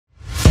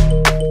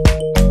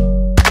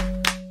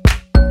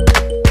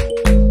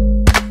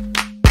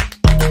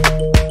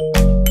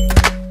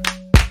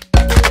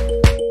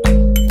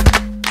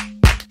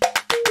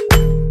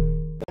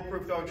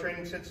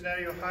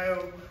Cincinnati,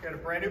 Ohio. Got a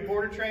brand new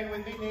border train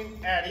with me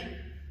named Addie.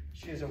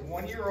 She is a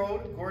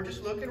 1-year-old, gorgeous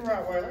looking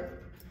Rottweiler.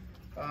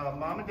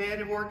 Mom and Dad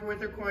have worked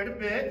with her quite a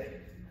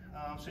bit,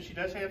 so she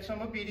does have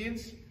some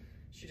obedience.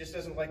 She just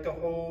doesn't like to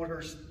hold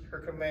her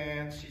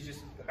commands. She's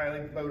just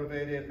highly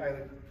motivated,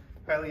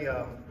 highly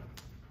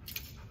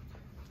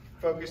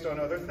focused on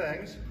other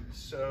things.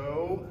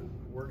 So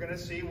we're gonna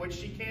see what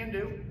she can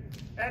do.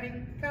 Addie,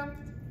 come.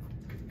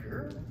 Good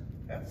girl.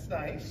 That's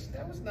nice.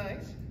 That was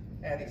nice.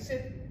 Addie,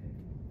 sit.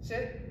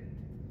 Sit.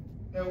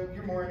 No,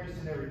 you're more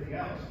interested in everything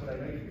else, but I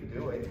know you can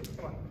do it.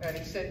 Come on,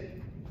 Addie,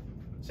 sit.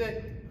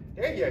 Sit.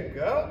 There you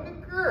go.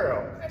 Good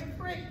girl. Addie,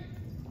 great.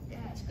 Yeah,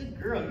 it's a good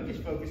girl. You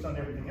just focused on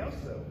everything else,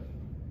 though.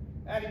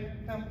 Addie,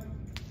 come.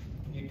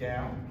 You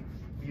down?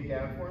 Will you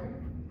down for me?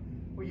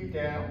 Will you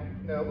down?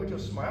 No, but you'll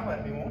smile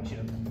at me, won't you?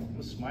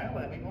 You'll smile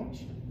at me, won't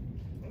you?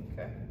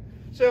 Okay.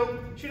 So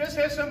she does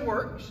have some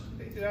work.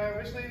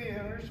 Obviously, the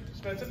owners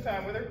spend some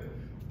time with her,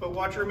 but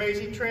watch her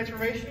amazing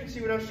transformation and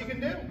see what else she can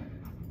do.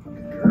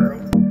 Good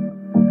girl.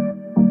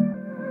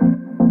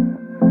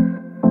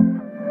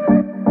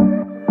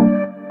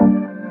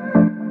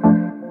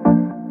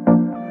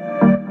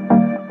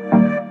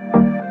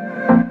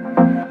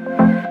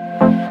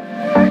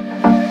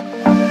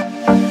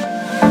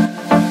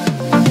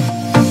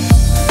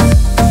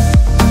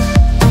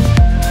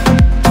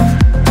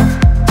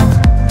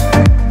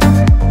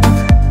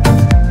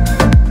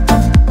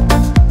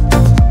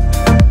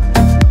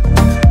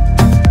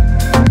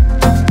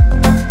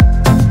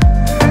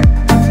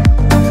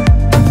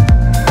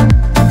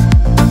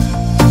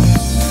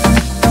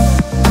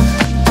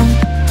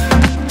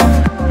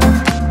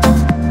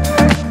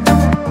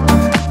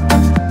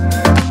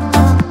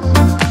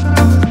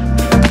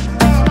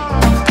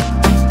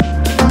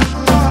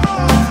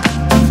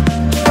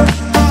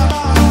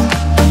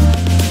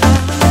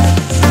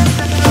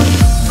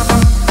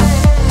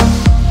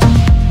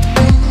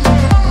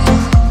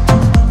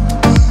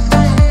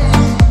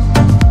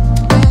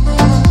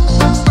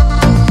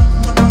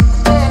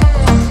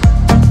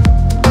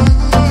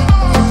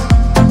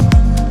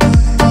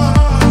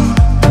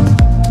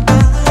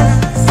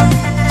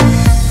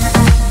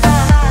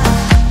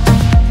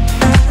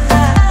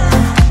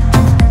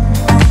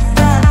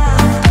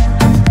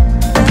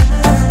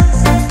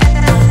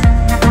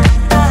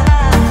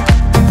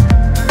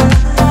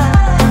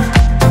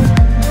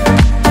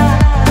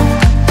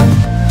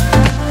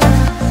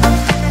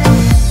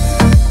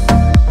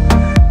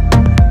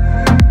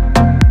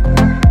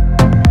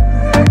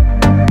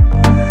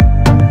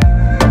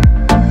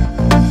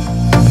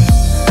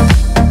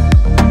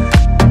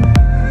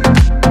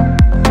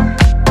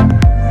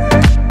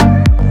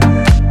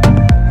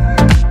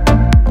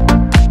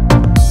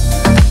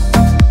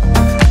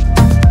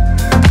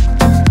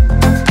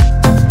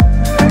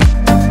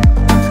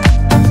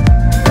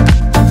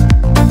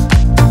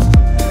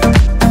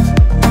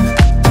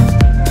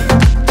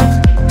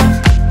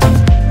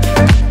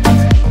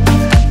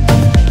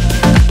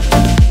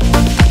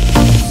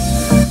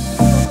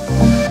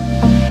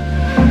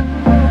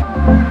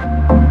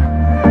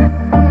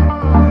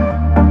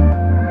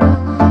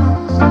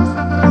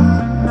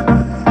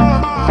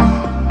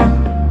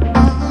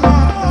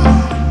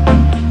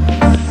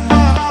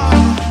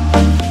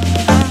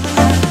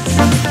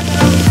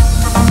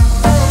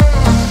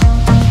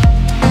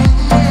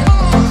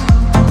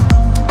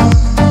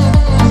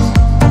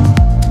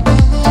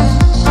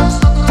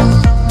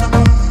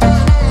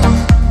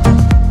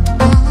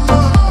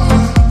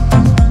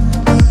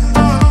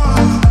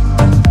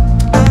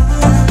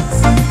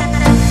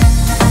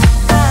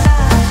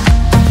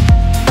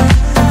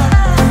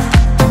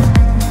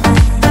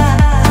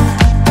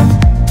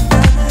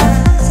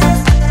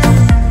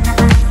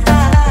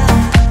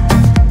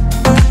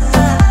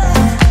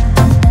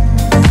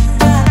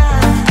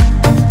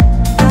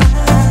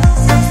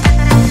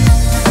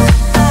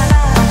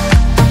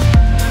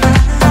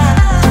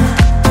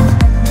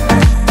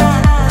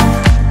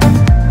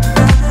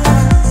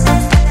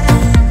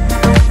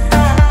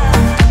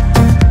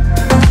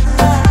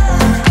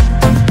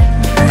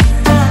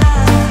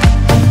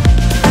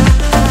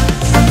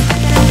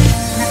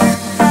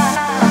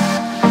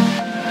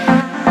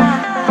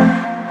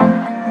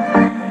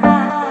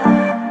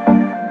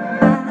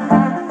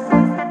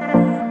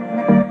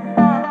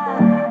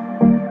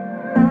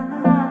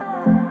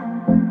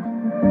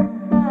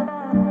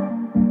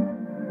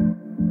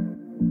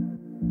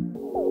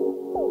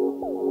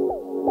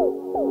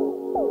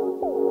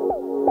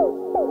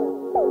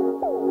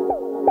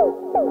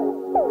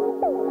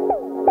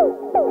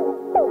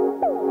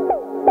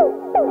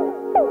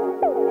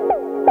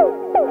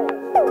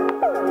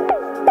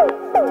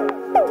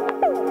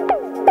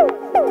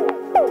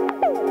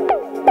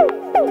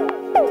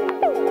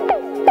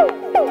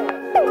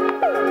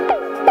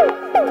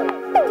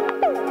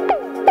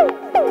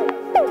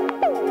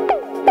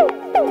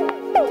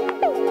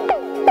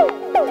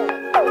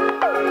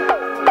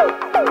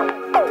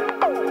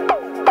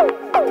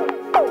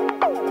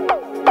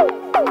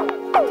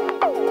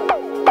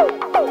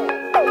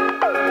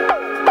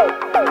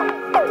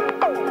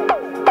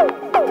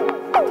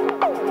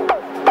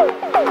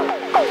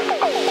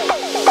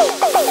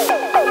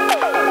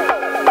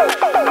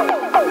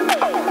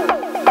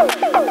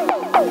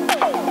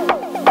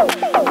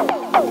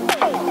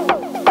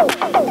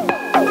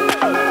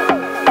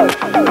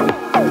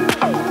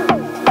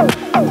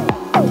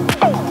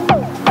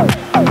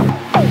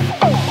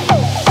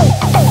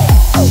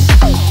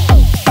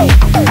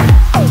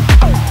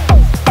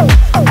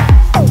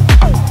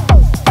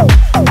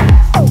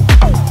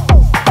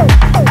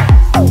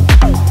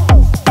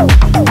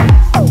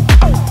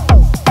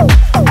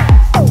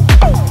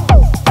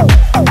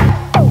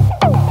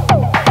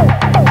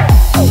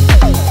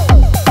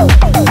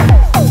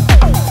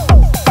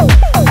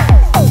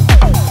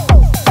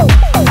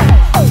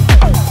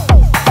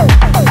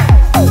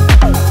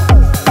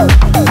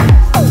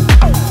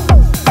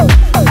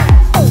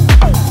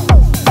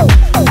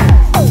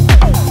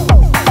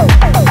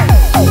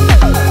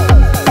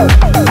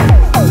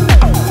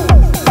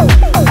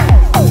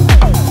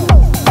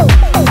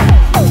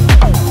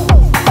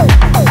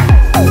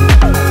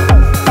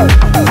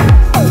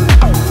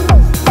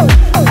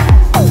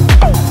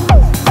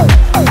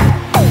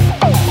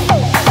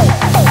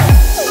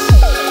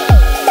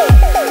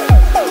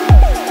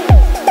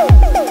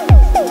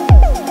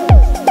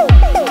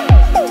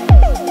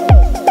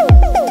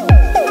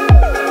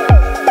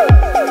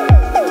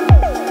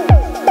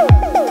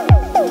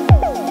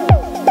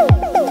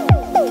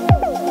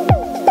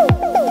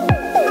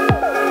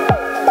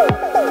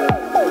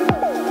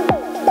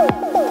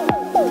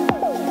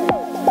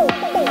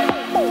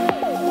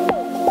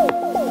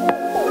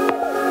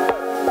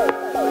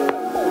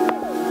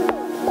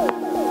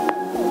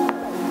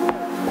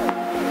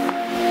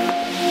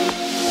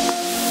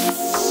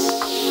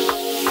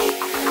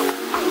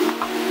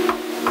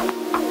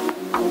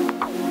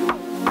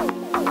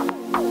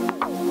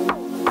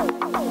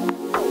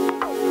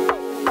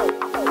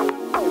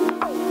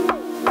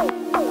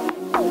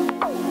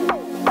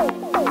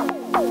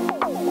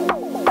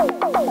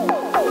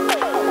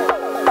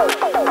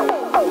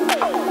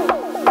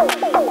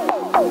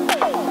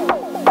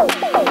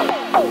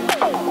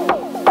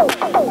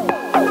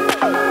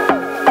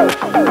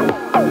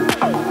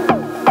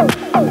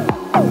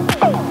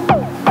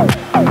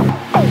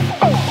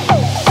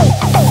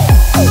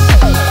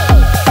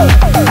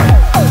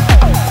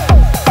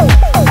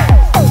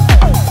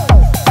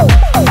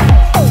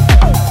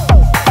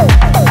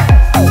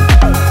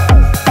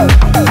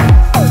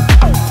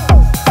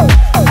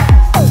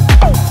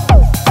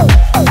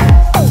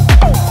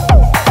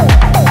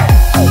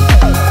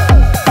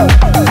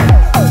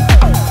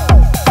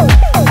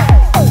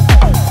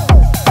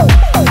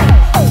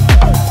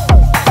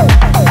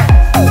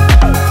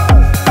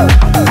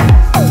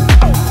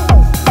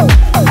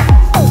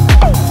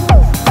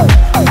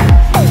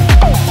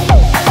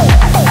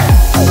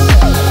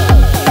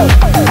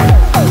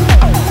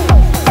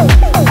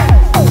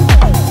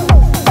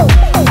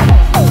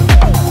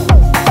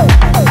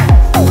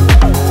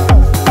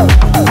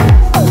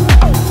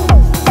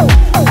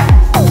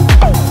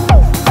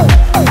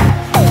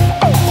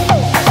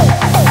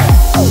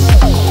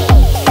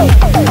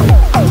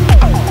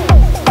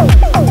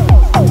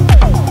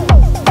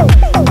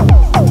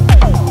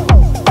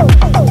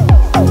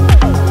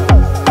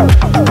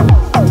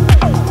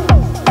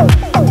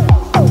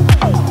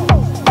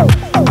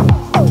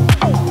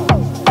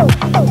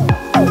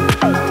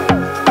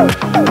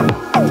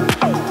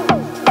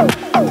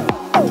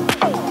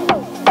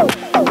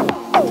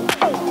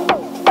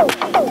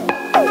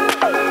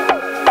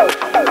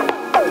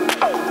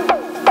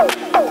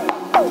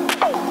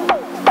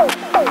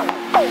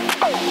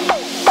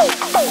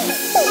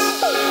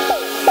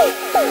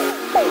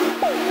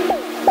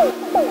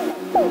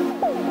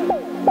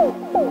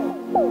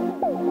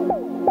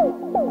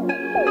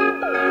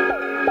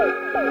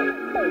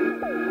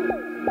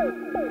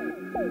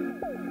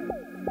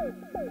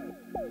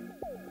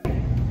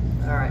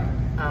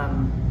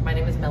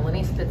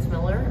 Stephanie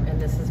Spitzmiller,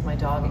 and this is my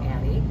dog,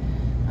 Addie.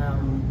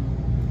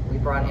 We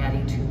brought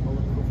Addie to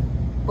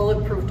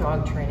Bulletproof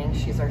Dog Training.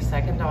 She's our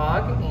second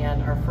dog,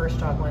 and our first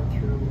dog went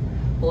through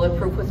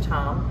Bulletproof with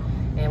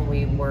Tom, and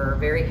we were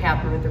very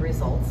happy with the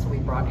results, so we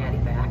brought Addie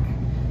back.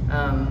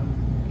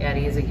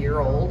 Addie is a year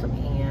old,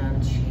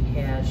 and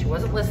she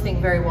wasn't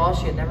listening very well.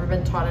 She had never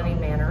been taught any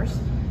manners,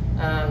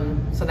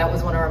 so that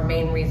was one of our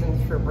main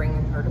reasons for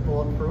bringing her to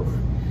Bulletproof.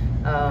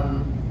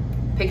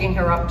 Picking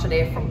her up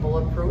today from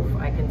Bulletproof,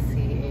 I can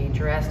see a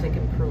drastic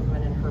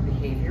improvement in her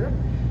behavior.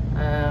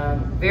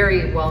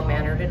 Very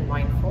well-mannered and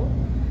mindful.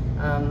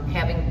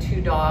 Having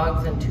two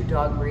dogs and two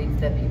dog breeds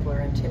that people are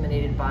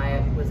intimidated by,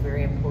 it was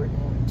very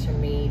important to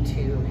me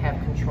to have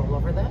control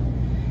over them.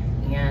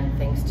 And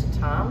thanks to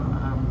Tom,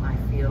 I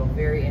feel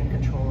very in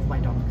control of my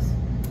dogs.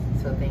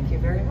 So thank you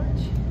very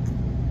much.